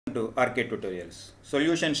To arcade tutorials,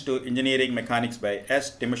 solutions to engineering mechanics by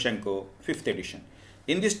S. Timoshenko, 5th edition.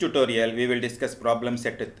 In this tutorial, we will discuss problem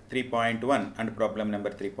set 3.1 and problem number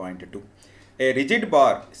 3.2. A rigid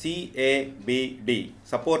bar CABD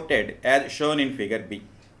supported as shown in figure B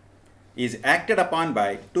is acted upon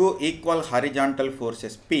by two equal horizontal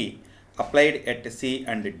forces P applied at C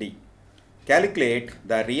and D. Calculate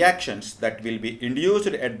the reactions that will be induced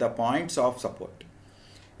at the points of support.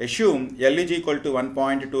 Assume L is equal to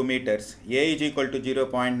 1.2 meters, A is equal to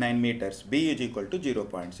 0.9 meters, B is equal to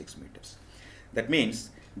 0.6 meters. That means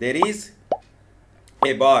there is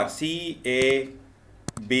a bar CABD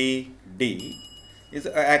is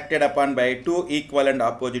acted upon by two equal and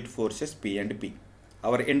opposite forces P and P.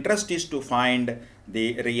 Our interest is to find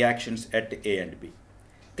the reactions at A and B.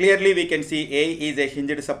 Clearly we can see A is a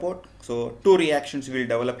hinged support, so two reactions will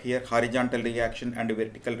develop here, horizontal reaction and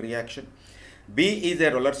vertical reaction. B is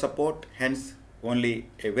a roller support, hence only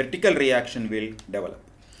a vertical reaction will develop.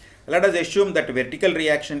 Let us assume that vertical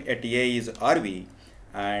reaction at A is RV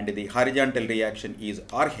and the horizontal reaction is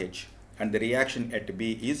RH and the reaction at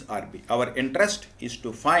B is RB. Our interest is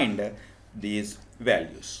to find these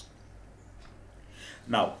values.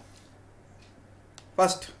 Now,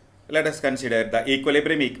 first let us consider the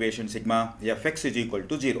equilibrium equation sigma Fx is equal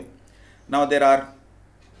to 0. Now there are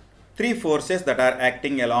three forces that are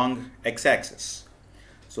acting along x-axis.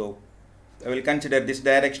 So I will consider this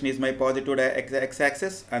direction is my positive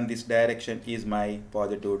x-axis and this direction is my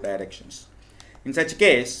positive directions. In such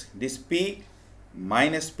case, this P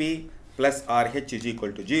minus P plus RH is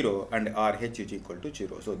equal to 0 and RH is equal to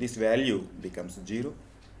 0. So this value becomes 0.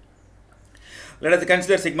 Let us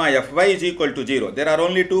consider sigma Fy is equal to 0. There are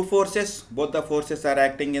only two forces. Both the forces are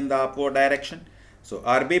acting in the upward direction. So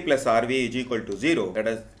RB plus RV is equal to 0. Let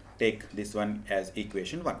us take this one as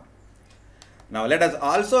equation 1. Now let us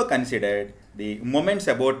also consider the moments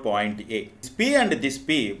about point A. This P and this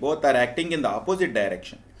P both are acting in the opposite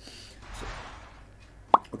direction. So,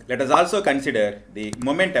 let us also consider the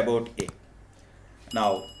moment about A.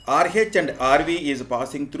 Now RH and RV is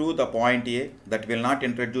passing through the point A, that will not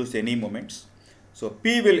introduce any moments. So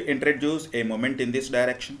P will introduce a moment in this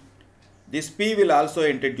direction. This P will also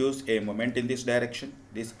introduce a moment in this direction.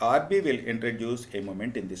 This RB will introduce a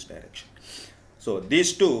moment in this direction. So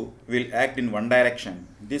these two will act in one direction.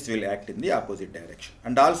 This will act in the opposite direction.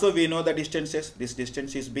 And also we know the distances. This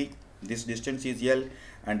distance is B, this distance is L,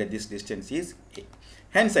 and this distance is A.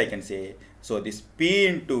 Hence I can say, so this P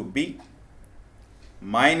into B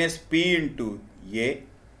minus P into A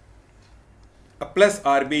plus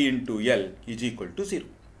RB into L is equal to 0.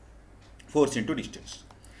 Force into distance.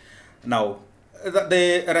 Now,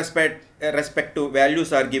 the respective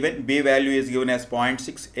values are given. B value is given as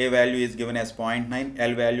 0.6, A value is given as 0.9,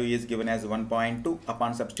 L value is given as 1.2.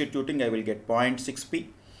 Upon substituting, I will get 0.6P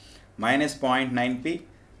minus 0.9P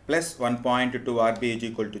plus 1.2 RB is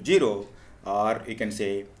equal to 0, or you can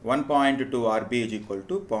say 1.2 RB is equal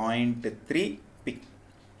to 0.3P.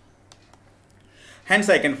 Hence,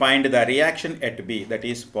 I can find the reaction at B, that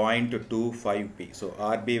is 0.25P. So,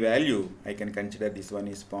 RB value, I can consider this one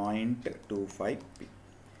is 0.25P.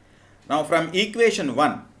 Now, from equation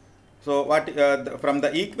 1, so from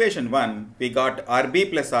the equation 1, we got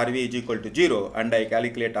RB plus RV is equal to 0, and I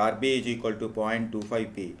calculate RB is equal to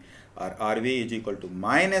 0.25P, or RV is equal to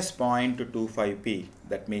minus 0.25P.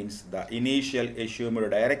 That means the initial assumed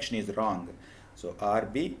direction is wrong. So,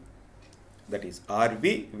 RB, that is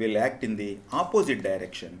RV will act in the opposite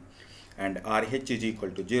direction and RH is equal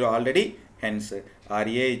to 0 already, hence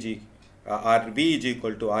RV is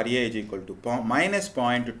equal to RA is equal to minus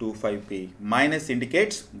 0.25P. Minus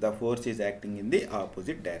indicates the force is acting in the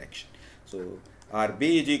opposite direction. So RB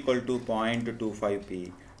is equal to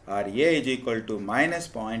 0.25P, RA is equal to minus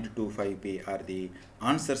 0.25P are the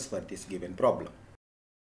answers for this given problem.